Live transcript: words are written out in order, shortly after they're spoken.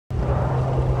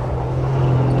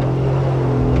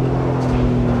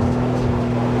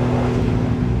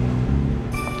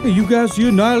you guys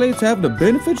hear NIL8's having a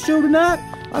benefit show tonight?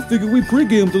 I figured we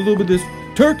pregame with a little bit of this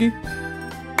turkey.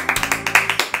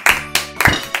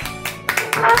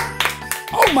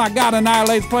 Oh my God,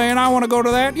 NIL8's playing. I want to go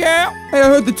to that, yeah. Hey, I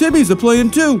heard the Timmys are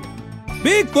playing too.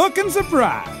 Big fucking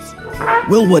surprise.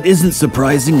 Well, what isn't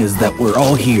surprising is that we're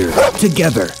all here,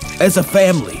 together, as a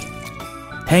family.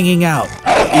 Hanging out,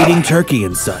 eating turkey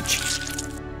and such.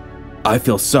 I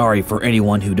feel sorry for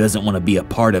anyone who doesn't want to be a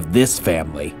part of this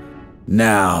family.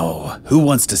 Now, who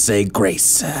wants to say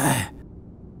grace?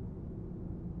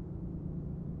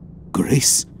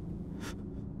 Grace?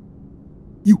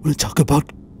 You want to talk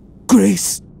about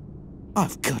grace?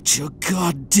 I've got your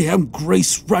goddamn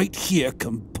grace right here,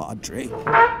 compadre.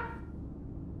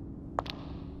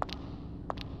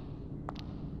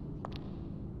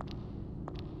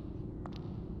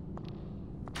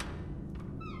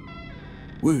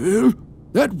 Well,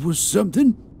 that was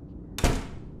something.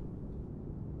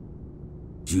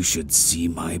 You should see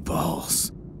my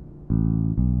balls.